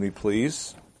Me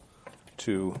please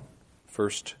to 1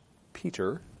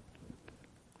 Peter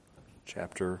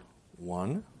chapter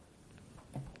 1,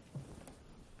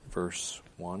 verse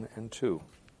 1 and 2.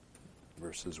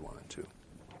 Verses 1 and 2.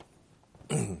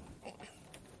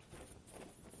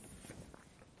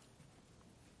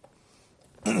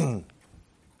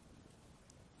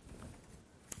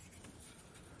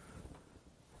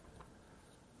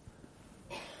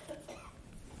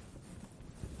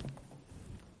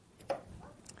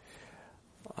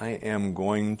 I am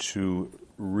going to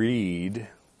read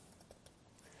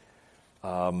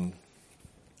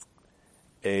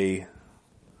a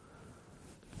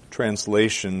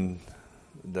translation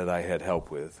that I had help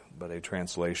with, but a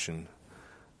translation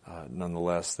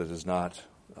nonetheless that is not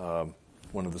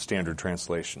one of the standard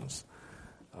translations.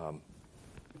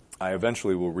 I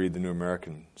eventually will read the New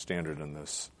American Standard in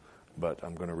this, but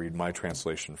I'm going to read my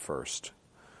translation first.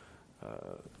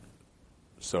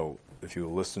 So if you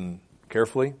will listen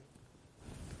carefully,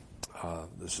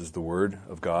 this is the Word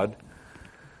of God.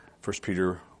 1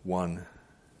 Peter 1,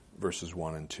 verses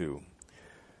 1 and 2.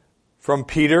 From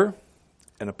Peter,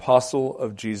 an apostle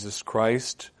of Jesus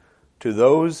Christ, to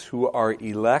those who are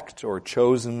elect or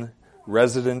chosen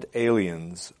resident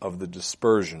aliens of the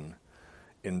dispersion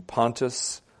in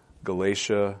Pontus,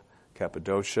 Galatia,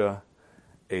 Cappadocia,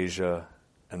 Asia,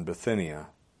 and Bithynia,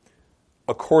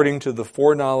 according to the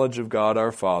foreknowledge of God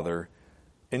our Father,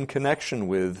 in connection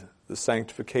with the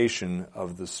sanctification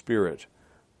of the Spirit,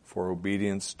 for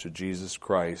obedience to Jesus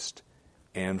Christ,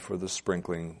 and for the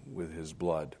sprinkling with His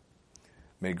blood.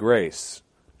 May grace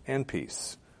and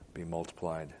peace be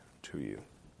multiplied to you.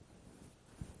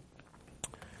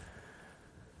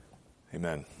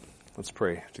 Amen. Let's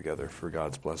pray together for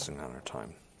God's blessing on our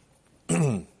time.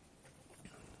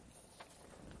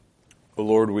 O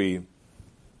Lord, we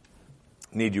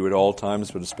need you at all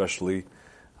times, but especially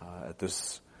at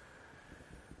this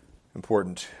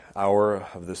important hour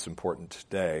of this important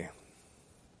day.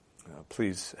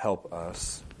 Please help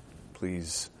us.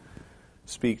 Please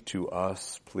speak to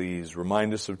us. Please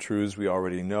remind us of truths we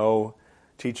already know.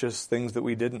 Teach us things that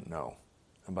we didn't know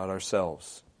about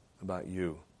ourselves, about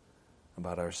you,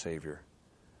 about our Savior.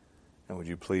 And would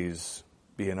you please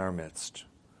be in our midst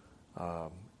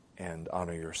and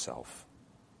honor yourself.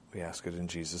 We ask it in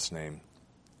Jesus' name.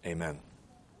 Amen.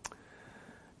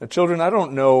 Now, children, I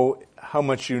don't know how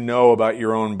much you know about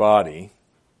your own body,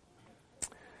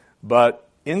 but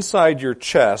inside your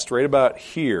chest, right about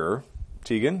here,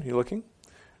 Tegan, you looking?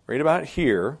 Right about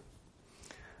here,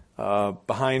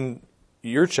 behind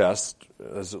your chest,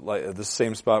 like the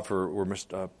same spot for where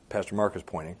Pastor Mark is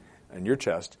pointing, and your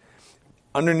chest,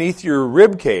 underneath your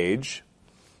rib cage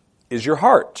is your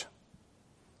heart.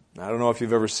 Now, I don't know if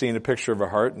you've ever seen a picture of a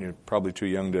heart, and you're probably too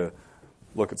young to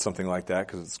look at something like that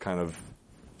because it's kind of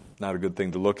not a good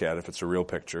thing to look at if it's a real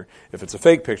picture. If it's a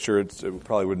fake picture, it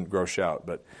probably wouldn't gross you out.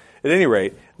 But at any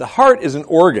rate, the heart is an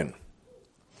organ.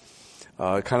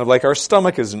 Kind of like our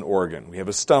stomach is an organ. We have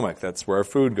a stomach. That's where our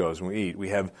food goes when we eat. We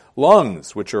have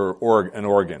lungs, which are an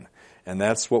organ. And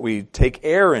that's what we take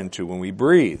air into when we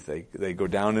breathe. They go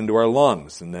down into our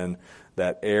lungs. And then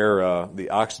that air,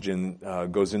 the oxygen,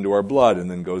 goes into our blood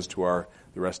and then goes to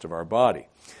the rest of our body.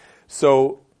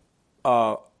 So,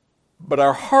 but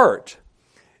our heart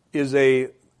is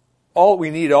we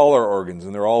need all our organs,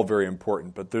 and they're all very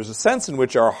important. But there's a sense in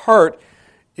which our heart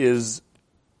is,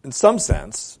 in some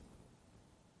sense,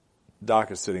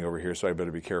 Doc is sitting over here, so I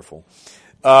better be careful.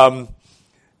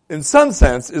 In some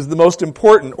sense, is the most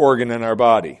important organ in our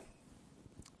body.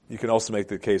 You can also make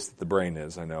the case that the brain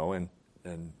is, I know, and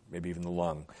maybe even the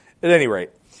lung. At any rate,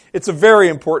 it's a very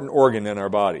important organ in our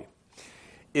body.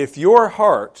 If your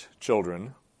heart,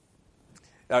 children,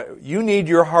 you need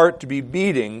your heart to be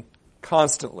beating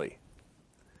constantly.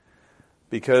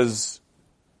 Because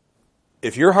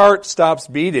if your heart stops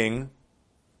beating,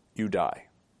 you die.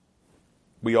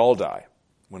 We all die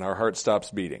when our heart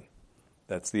stops beating.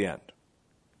 That's the end,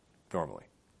 normally.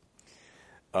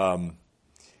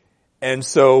 And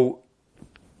so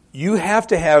you have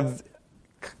to have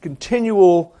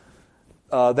continual,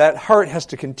 that heart has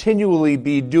to continually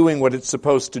be doing what it's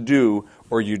supposed to do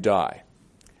or you die.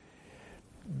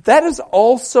 That is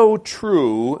also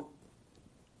true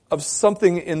of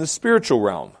something in the spiritual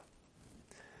realm.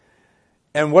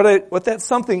 And what that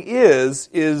something is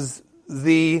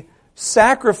the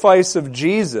sacrifice of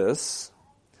Jesus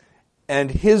and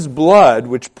His blood,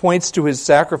 which points to His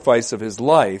sacrifice of His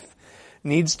life,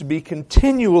 needs to be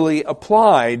continually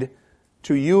applied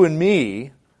to you and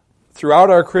me throughout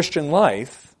our Christian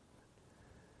life.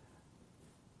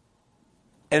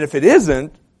 And if it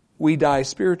isn't, we die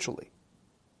spiritually.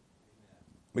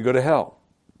 We go to hell.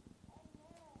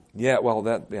 Yeah, well,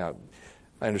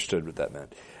 I understood what that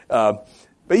meant.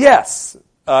 But yes,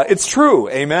 it's true.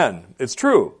 Amen. It's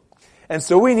true. And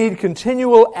so we need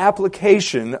continual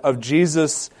application of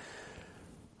Jesus.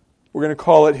 We're going to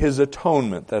call it his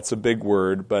atonement. That's a big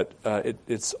word, but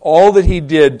it's all that he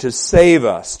did to save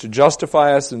us, to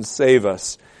justify us and save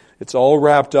us. It's all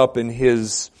wrapped up in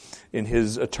his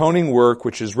atoning work,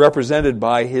 which is represented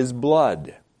by his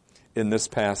blood in this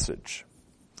passage.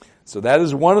 So that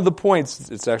is one of the points.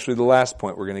 It's actually the last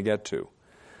point we're going to get to.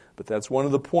 But that's one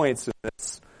of the points in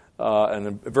this, and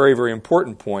a very, very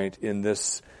important point in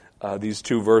this, these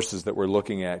two verses that we're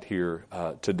looking at here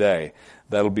today.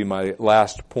 That'll be my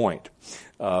last point.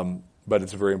 But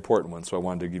it's a very important one, so I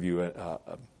wanted to give you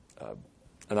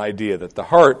an idea that the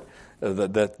heart,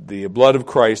 that the blood of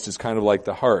Christ is kind of like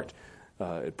the heart.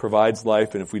 It provides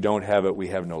life, and if we don't have it, we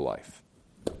have no life.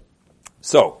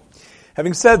 So,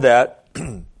 having said that,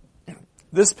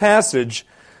 this passage,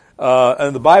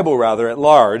 and the Bible rather at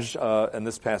large, and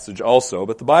this passage also,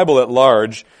 but the Bible at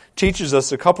large teaches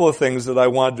us a couple of things that I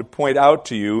wanted to point out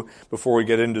to you before we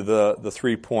get into the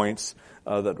 3 points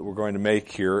that we're going to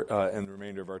make here in the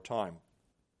remainder of our time.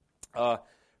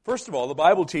 First of all, the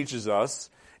Bible teaches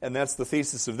us, and that's the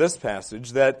thesis of this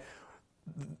passage, that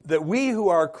we who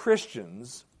are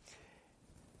Christians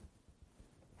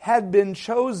had been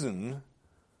chosen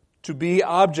to be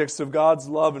objects of God's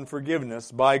love and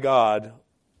forgiveness by God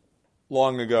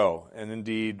long ago, and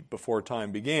indeed before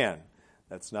time began.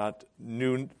 That's not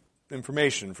new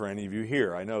information for any of you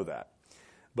here, I know that.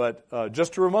 But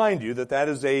just to remind you that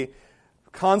is a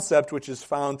concept which is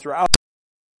found throughout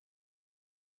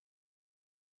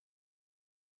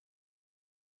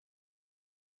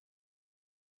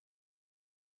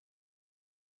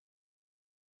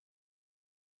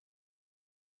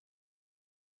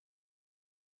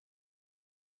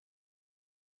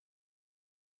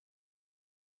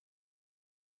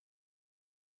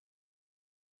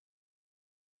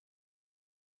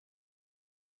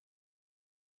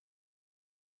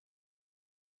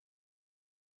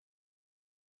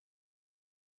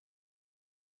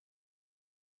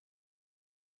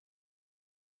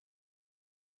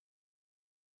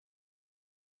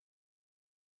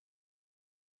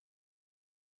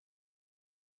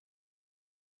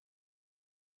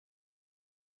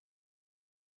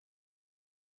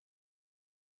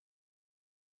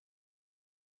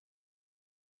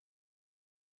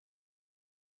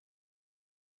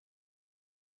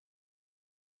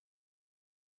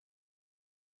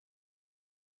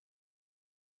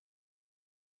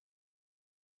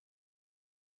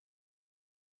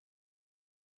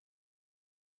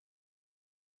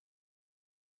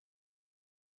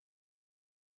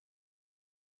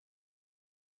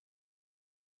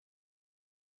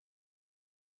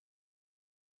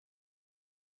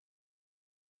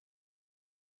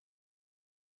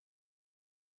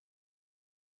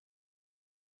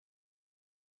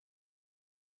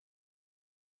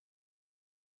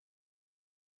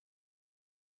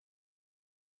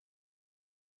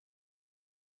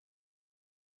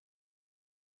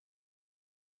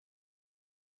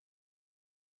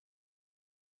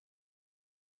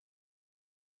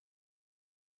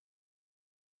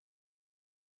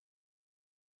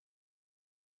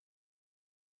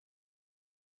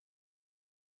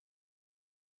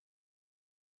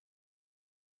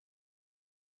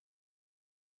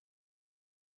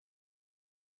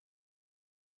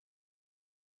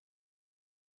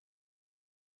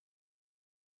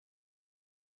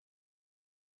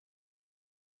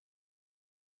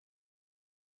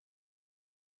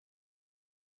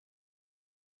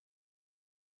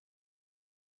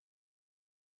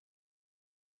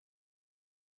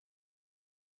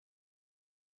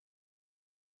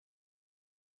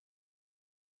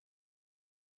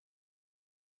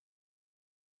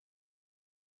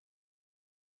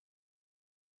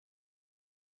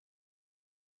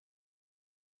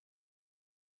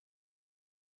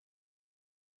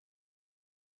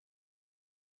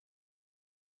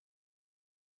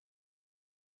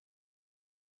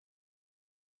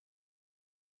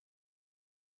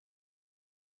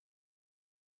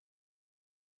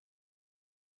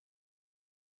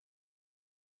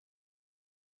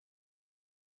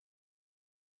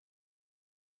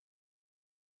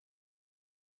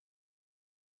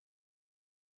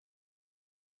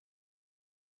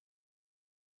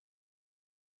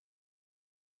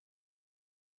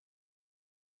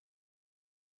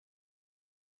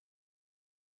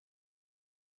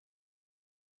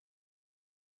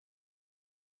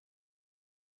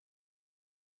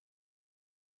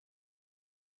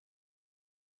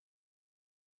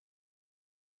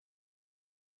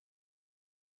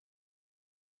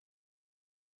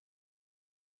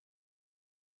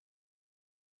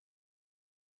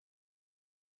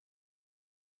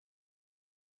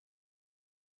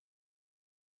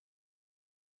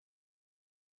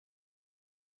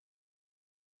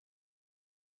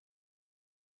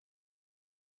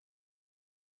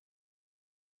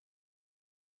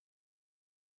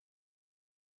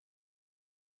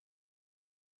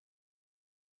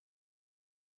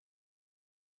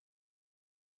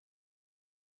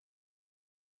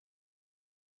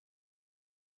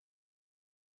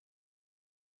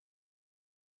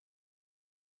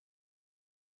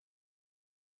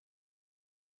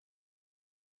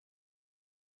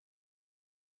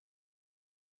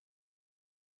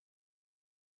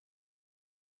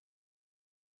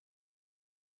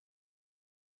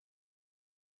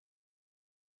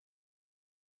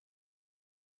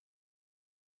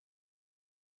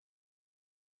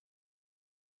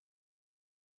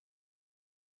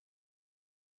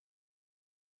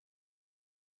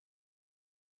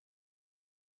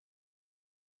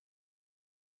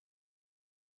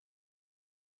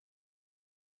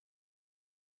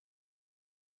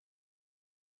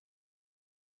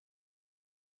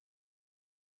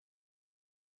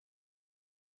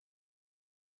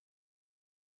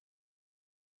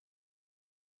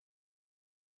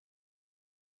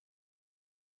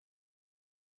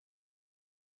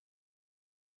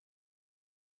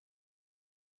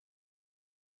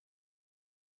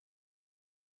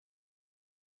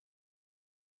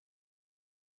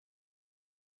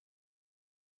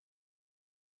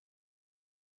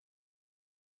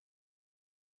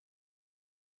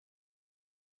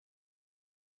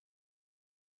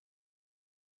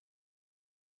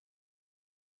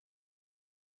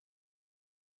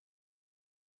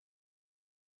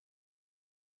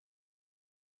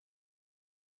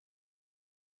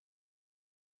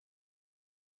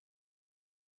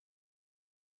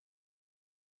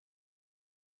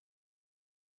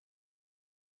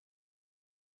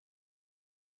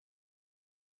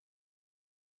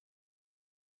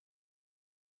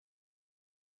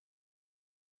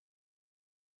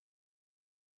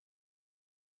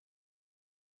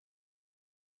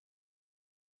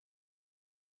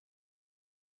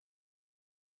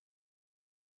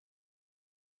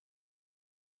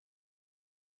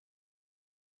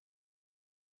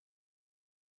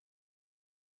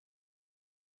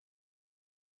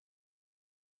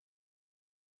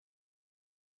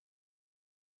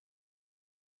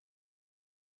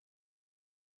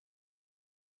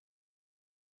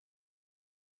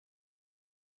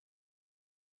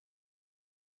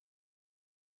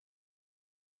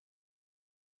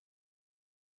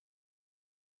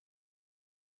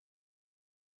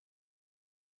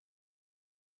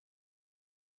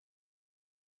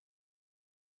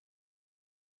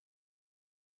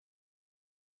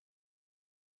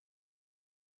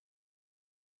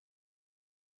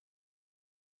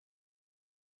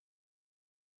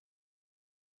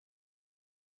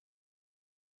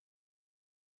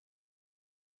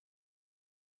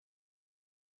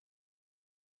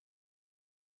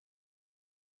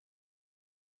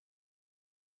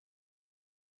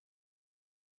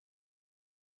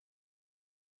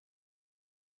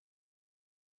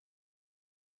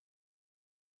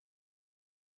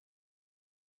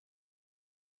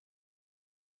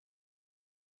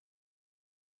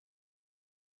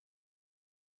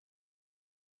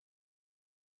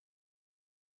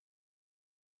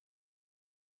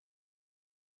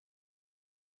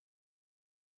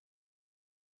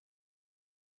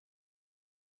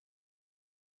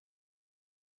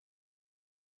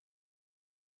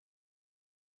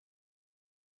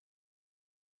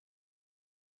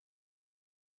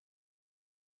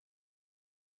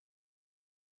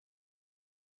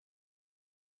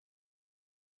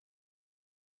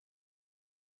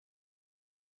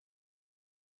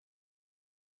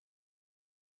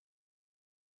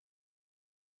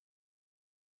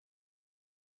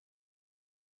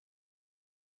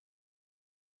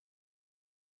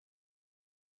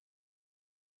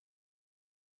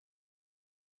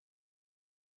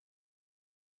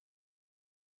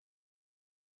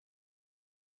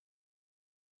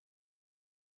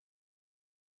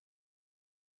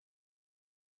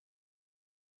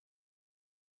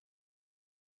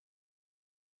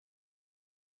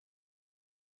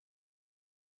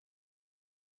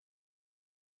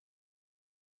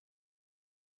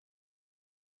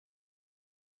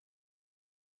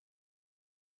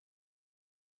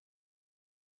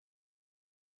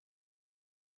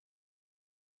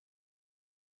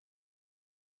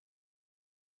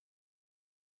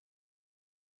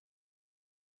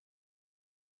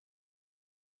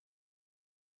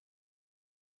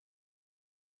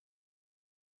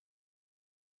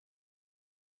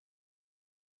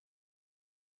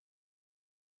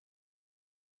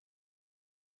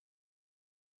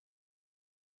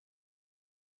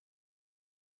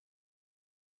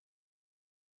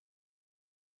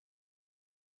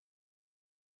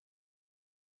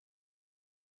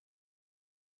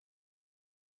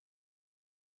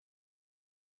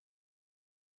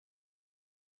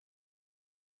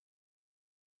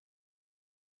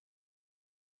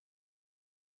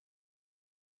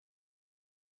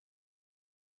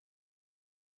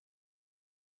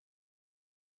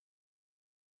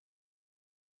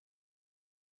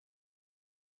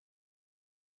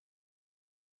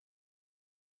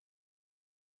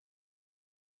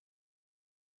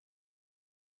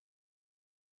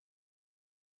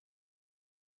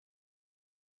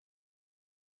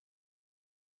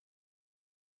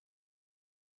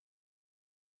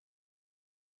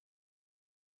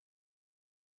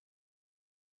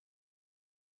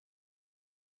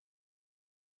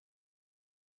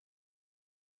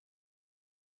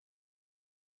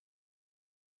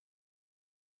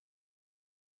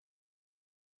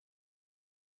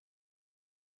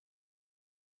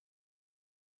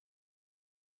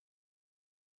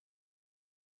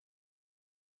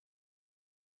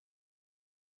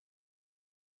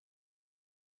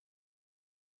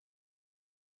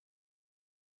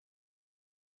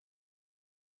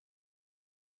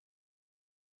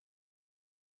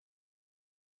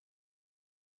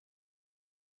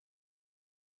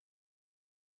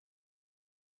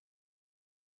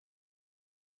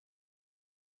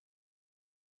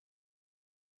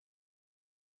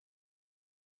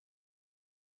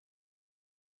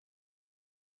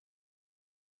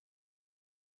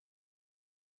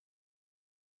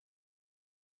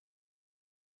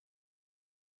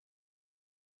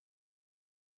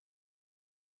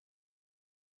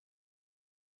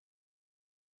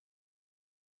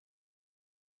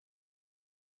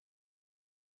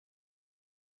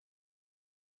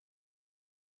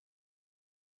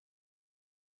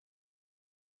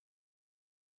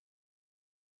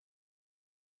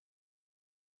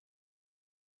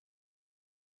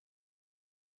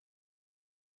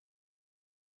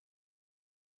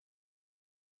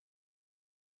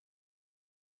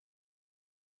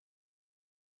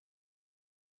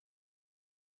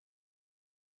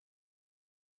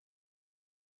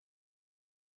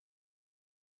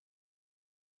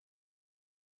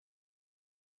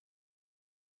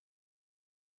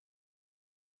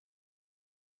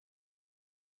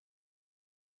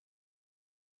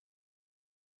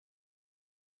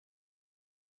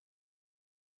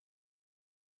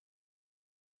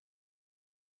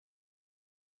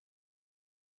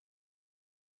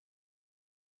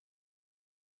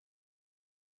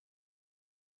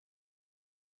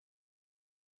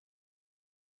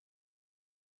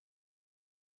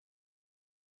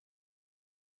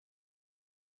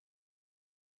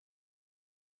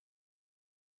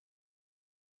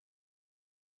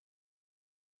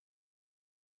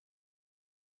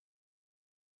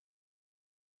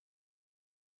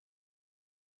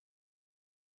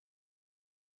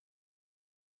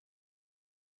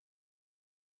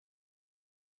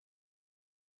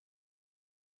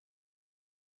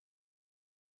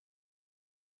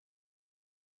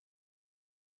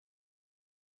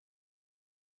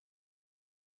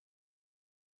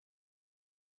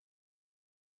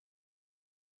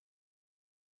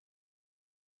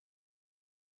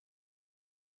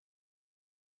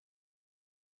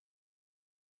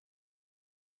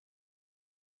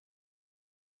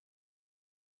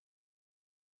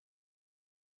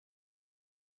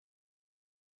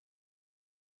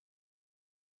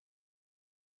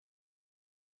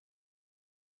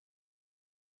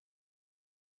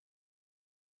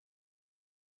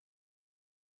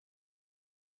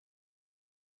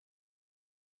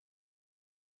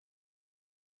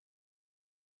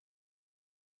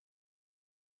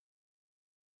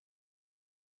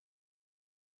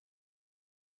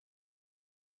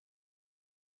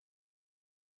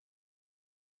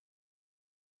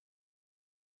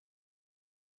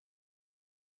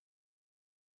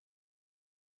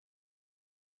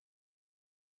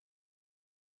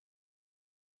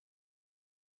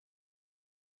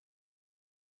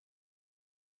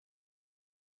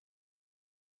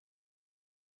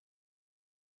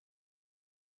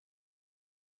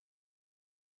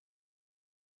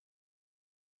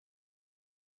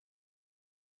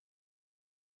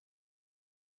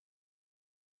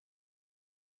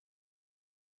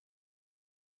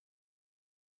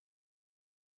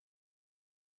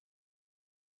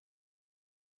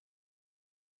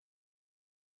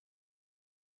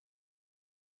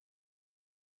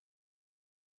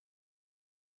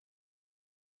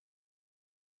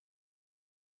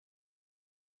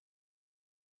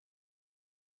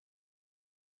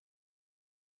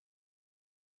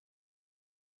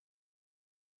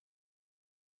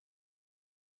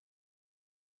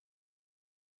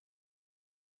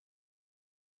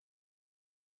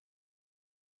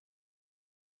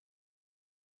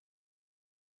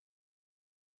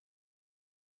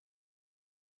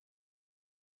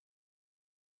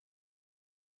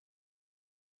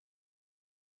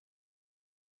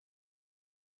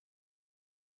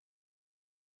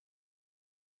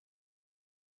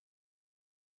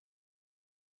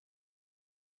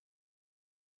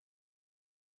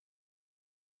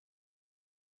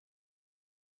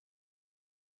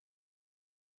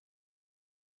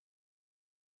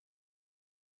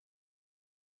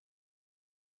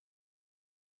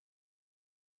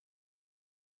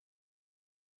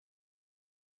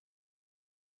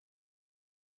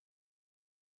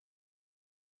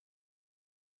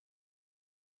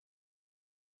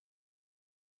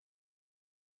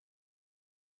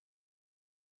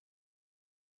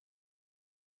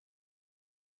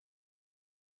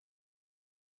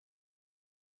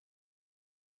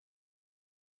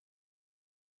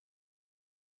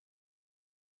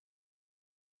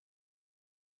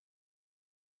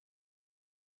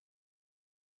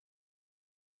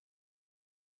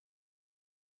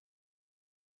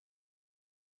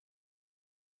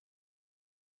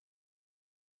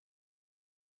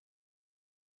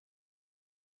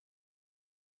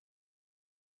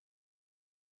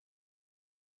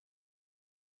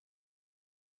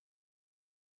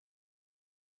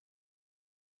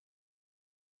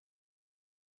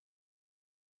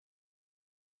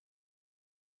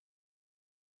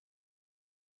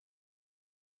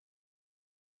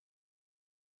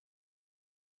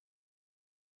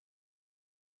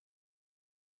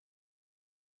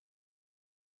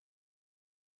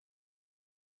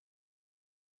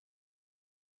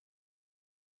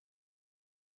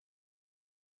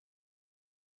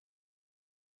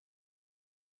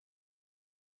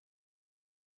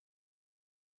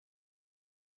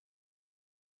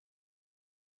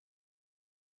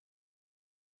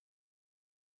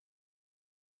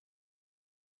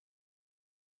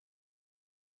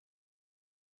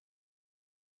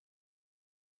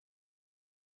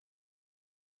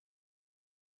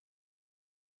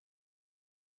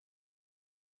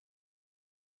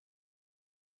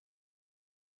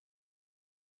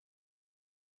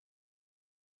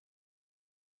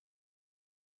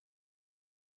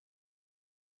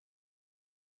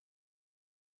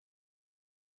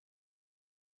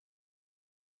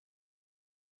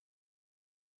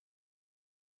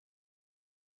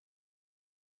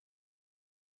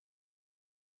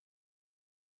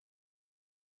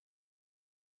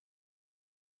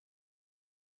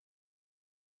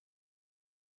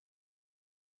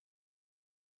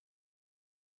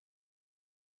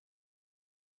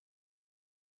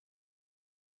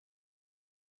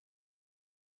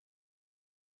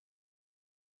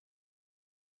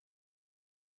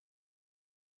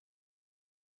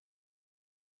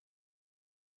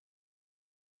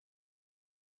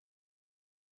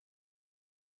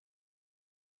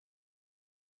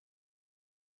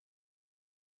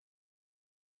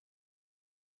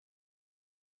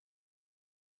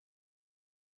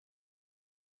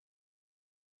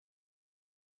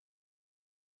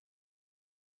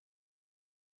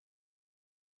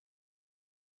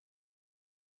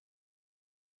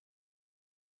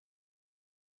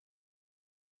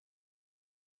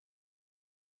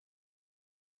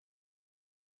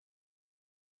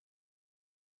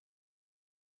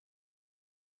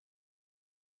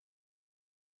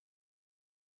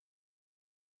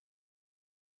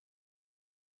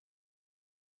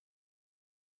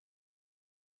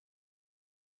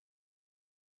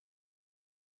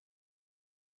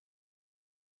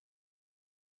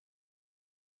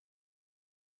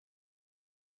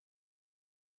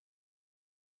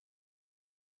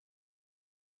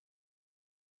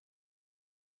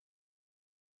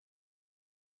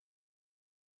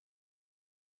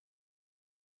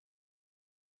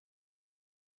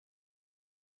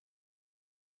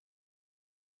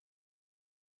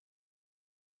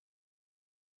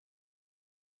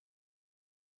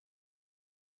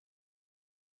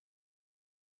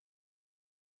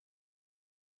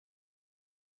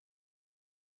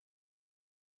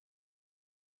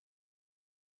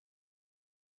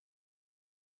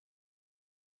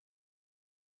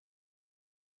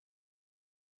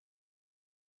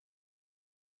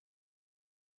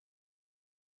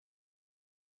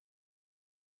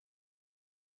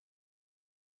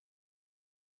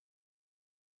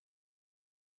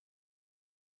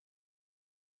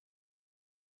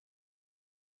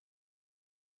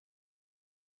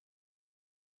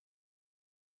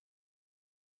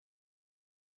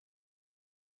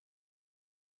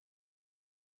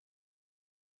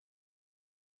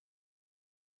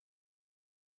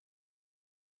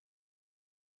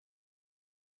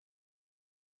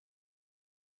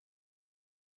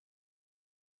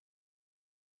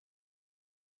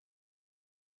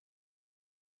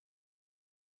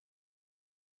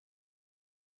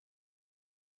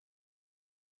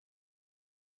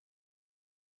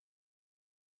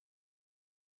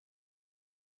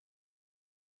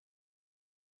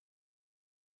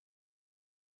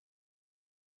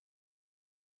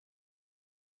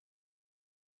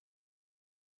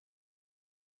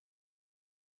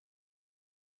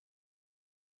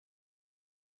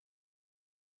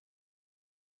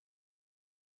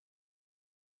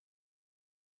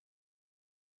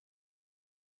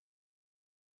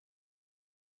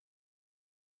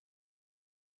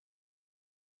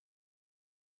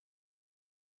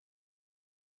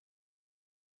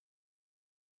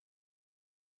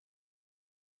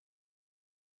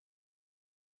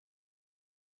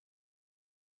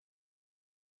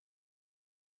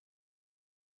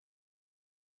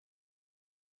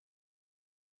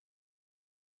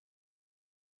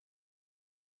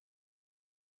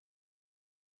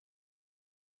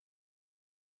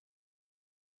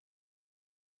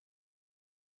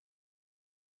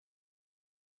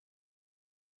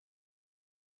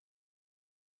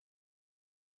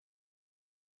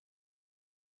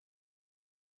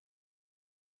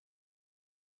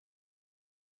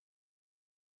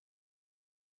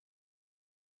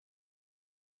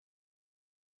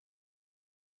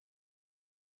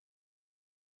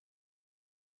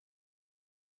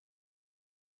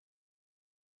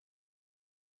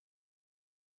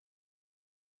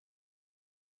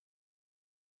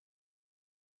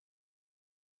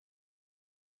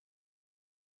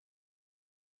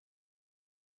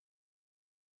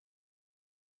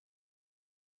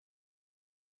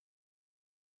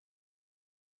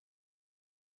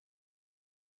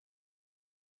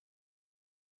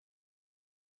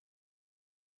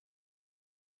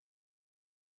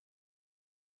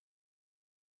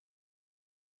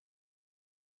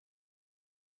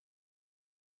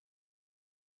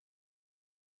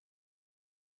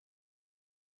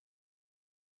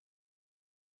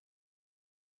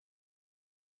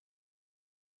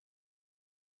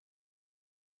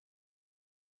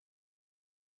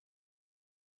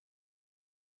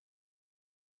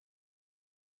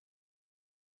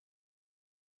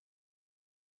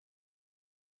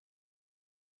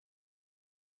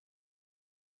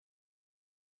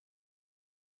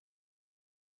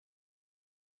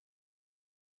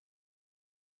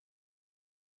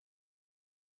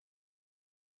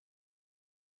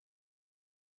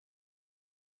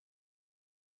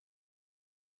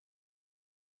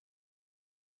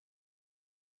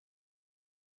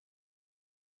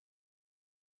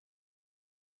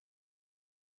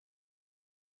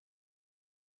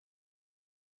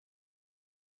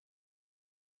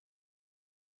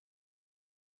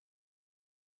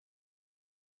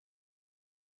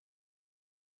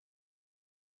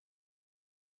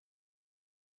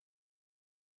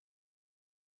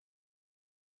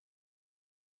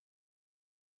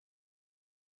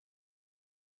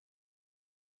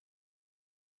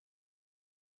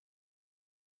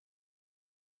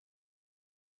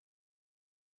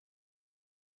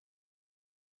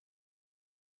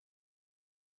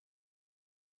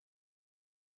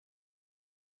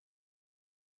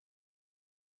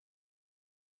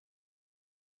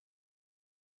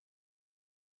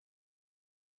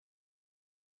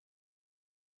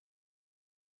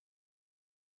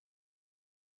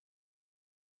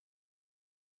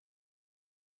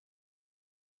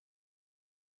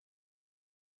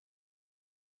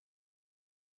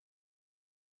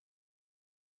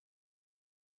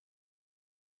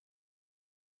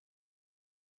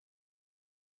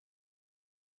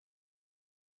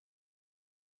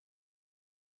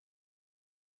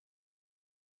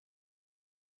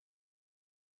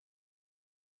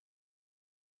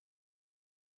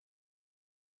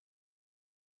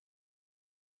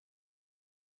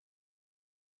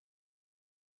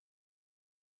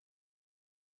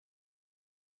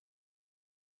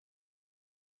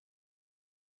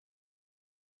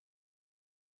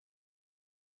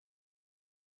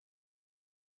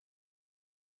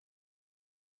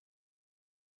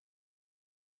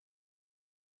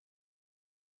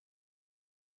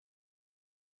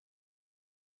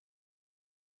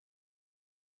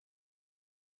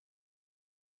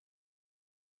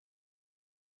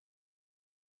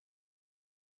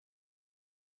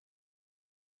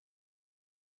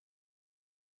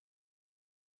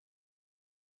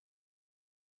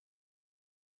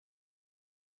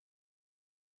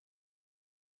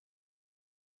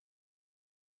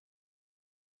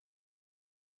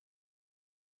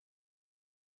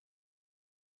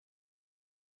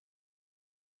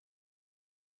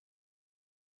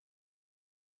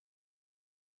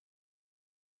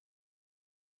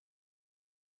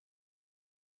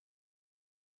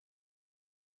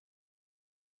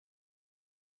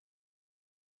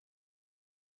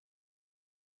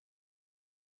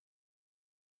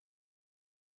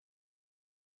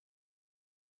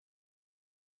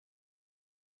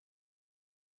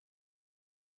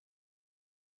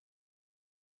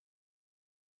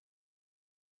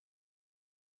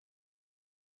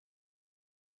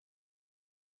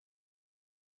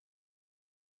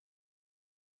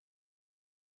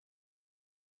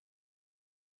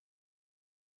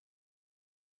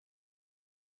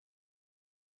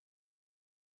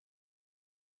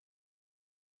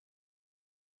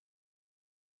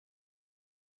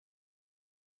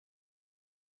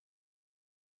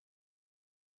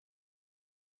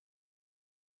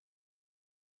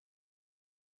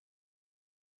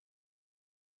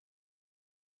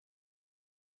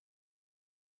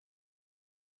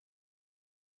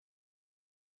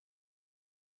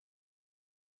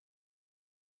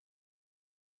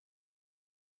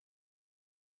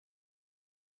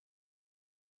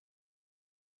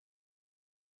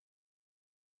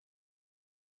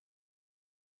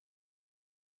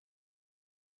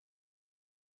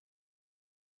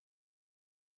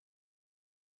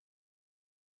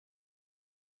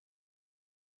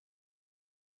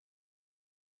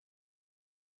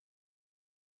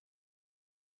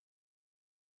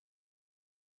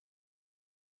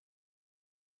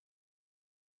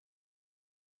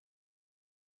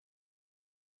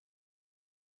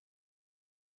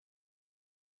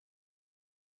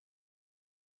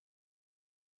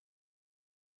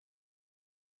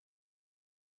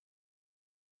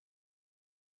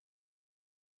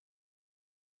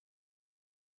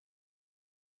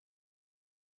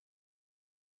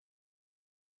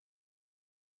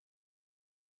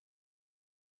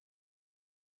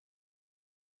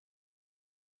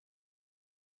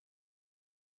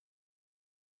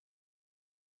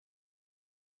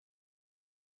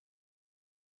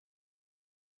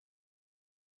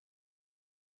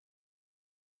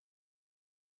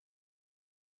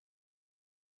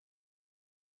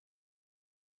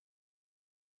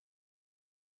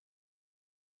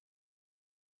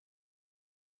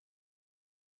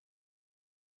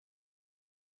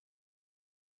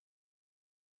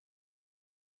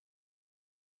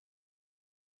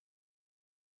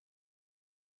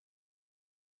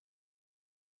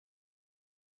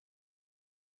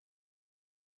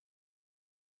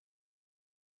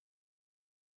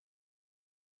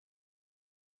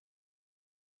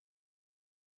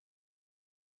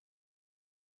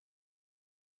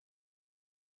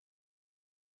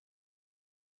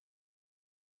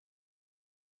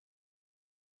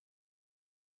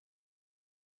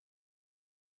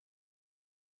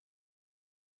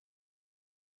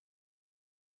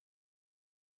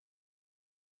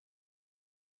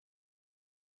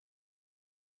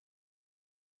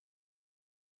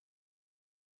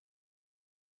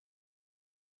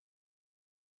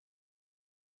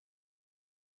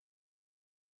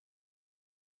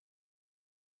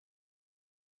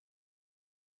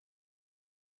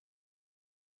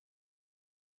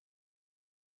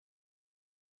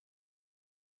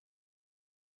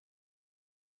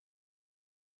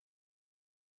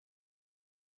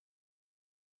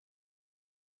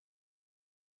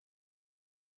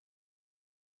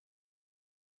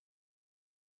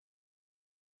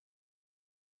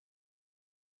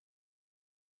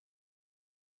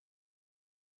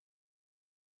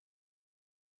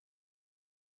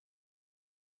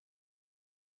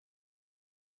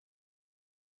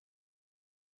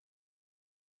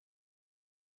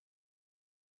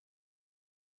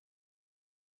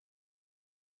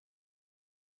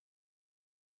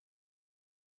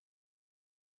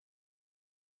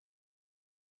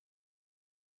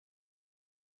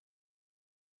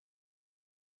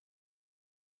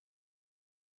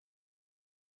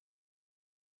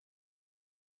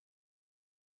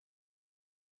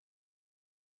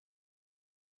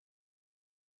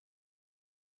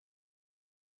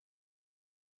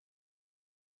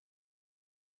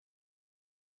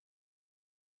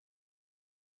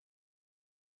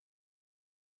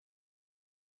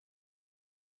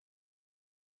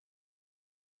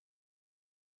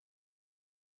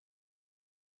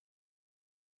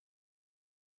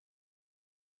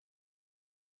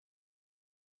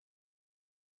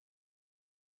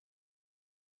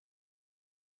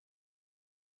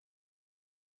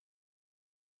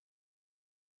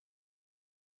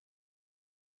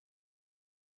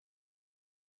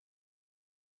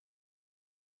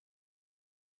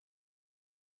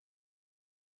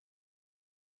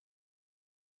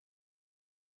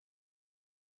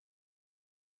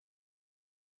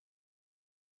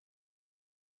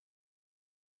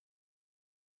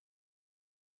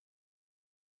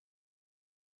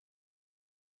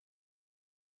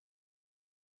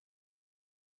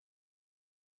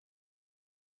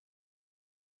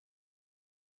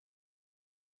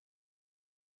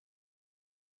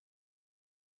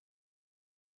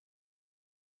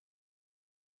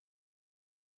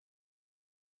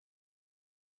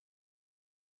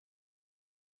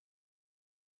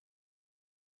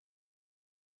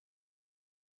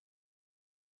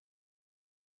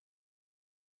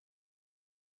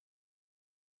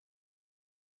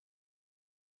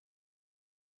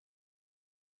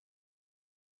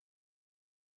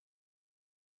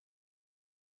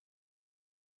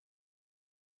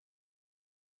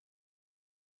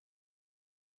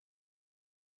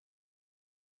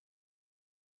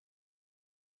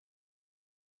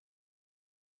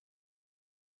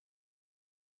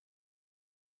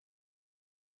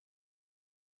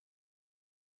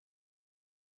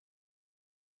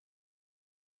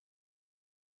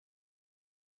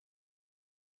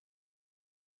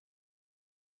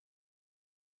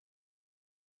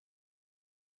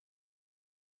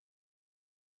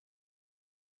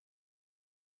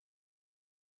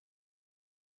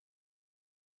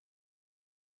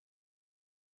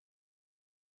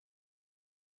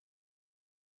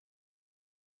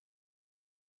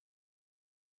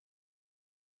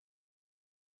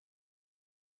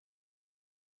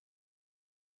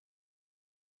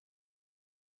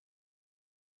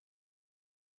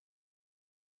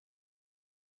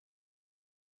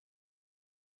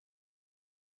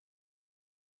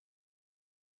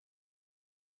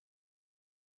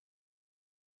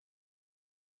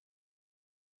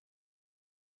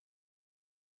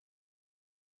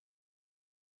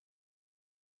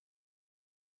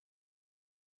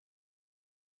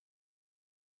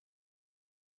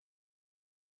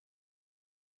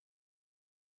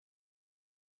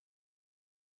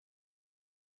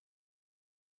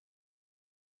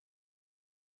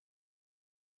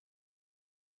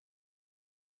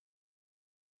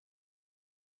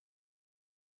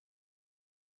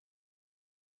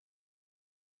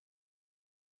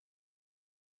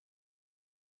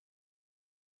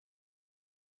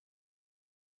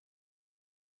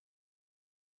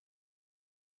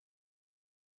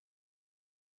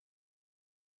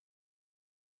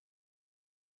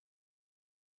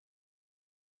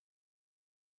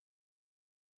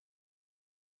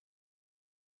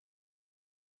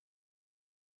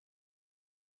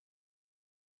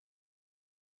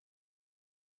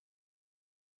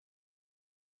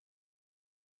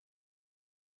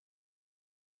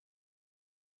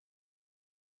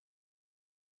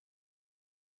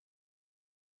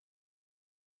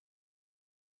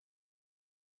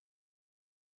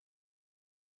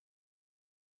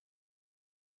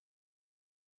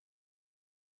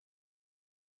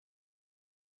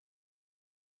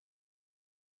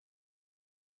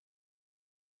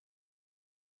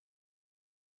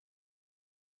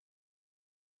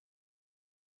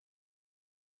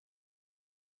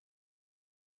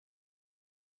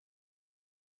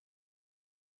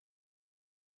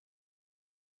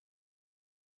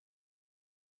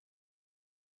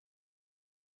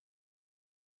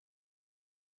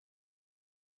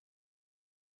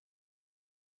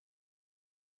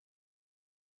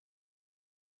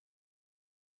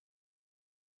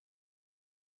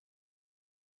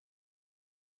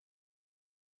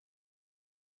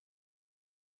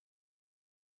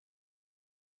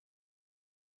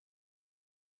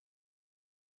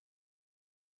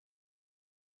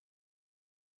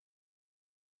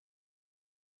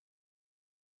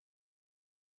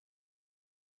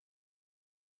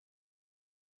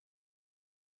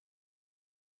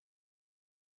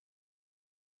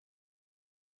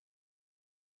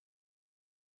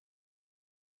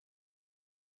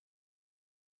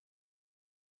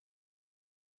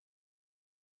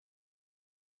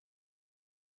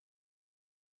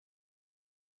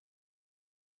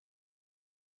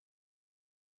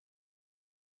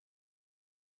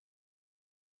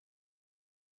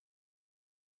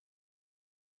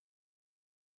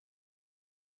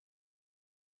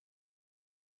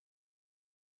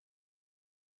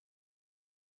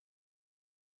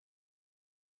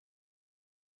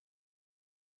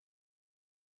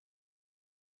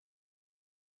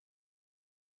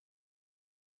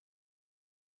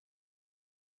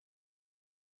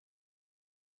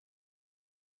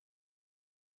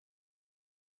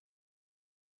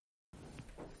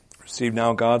Receive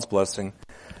now God's blessing.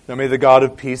 Now may the God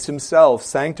of peace himself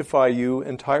sanctify you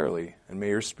entirely, and may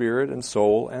your spirit and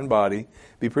soul and body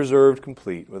be preserved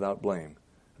complete without blame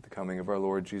at the coming of our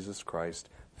Lord Jesus Christ.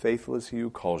 Faithful is he who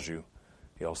calls you.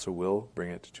 He also will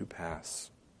bring it to pass.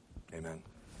 Amen.